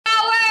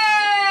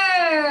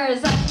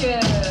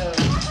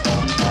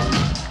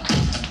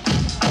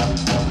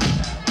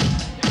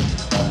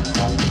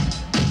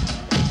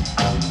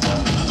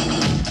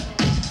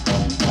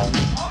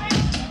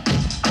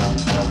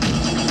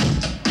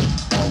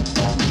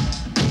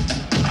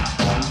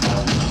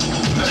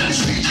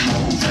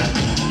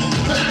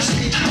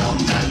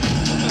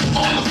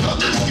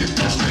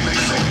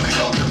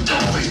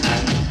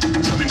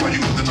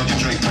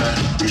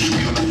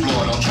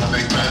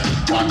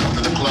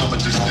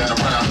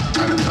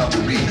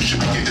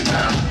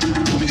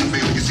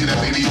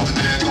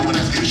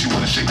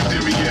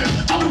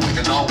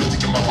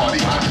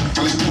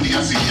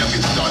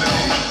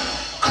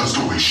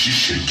she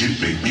shake it,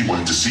 make me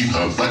want to see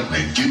her butt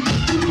naked.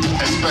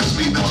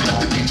 Especially the chick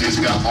the DJ's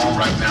got on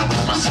right now with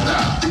my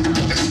style.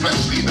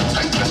 Especially the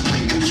type that's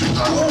bringing to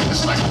her.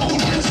 It's like, oh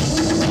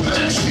yes,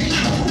 let me see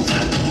you move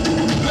it.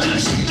 Let me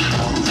see you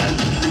move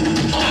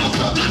it. All the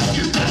fellas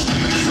get thirsty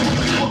and say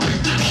they want me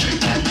to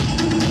shake it.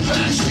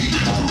 Let me see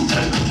you move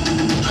it.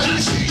 Let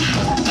me see you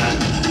move it.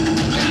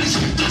 Ladies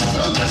get the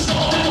fellas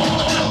all.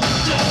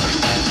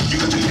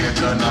 You got your hair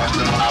done, nice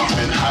little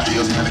outfit, high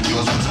heels,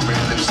 manicures with some red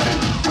lipstick.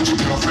 With your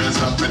girlfriends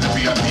up in the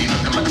VIP,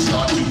 looking like a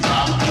star to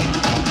fly.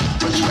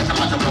 But you acting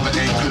like a brother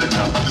ain't good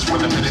enough. I just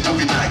want a minute of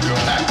your night, girl,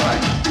 act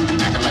right.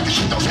 Acting like a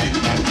shit don't fit.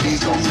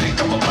 Please don't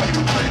think I'm a buddy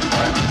with play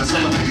crap. There's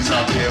other ladies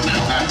out there who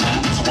don't act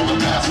cool, so I'm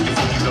gonna pass with your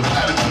funky little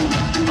attitude.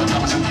 My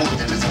time is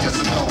important, it's yes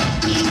or no.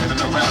 Cause you're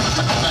spinning around, it's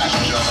like a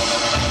fashion show.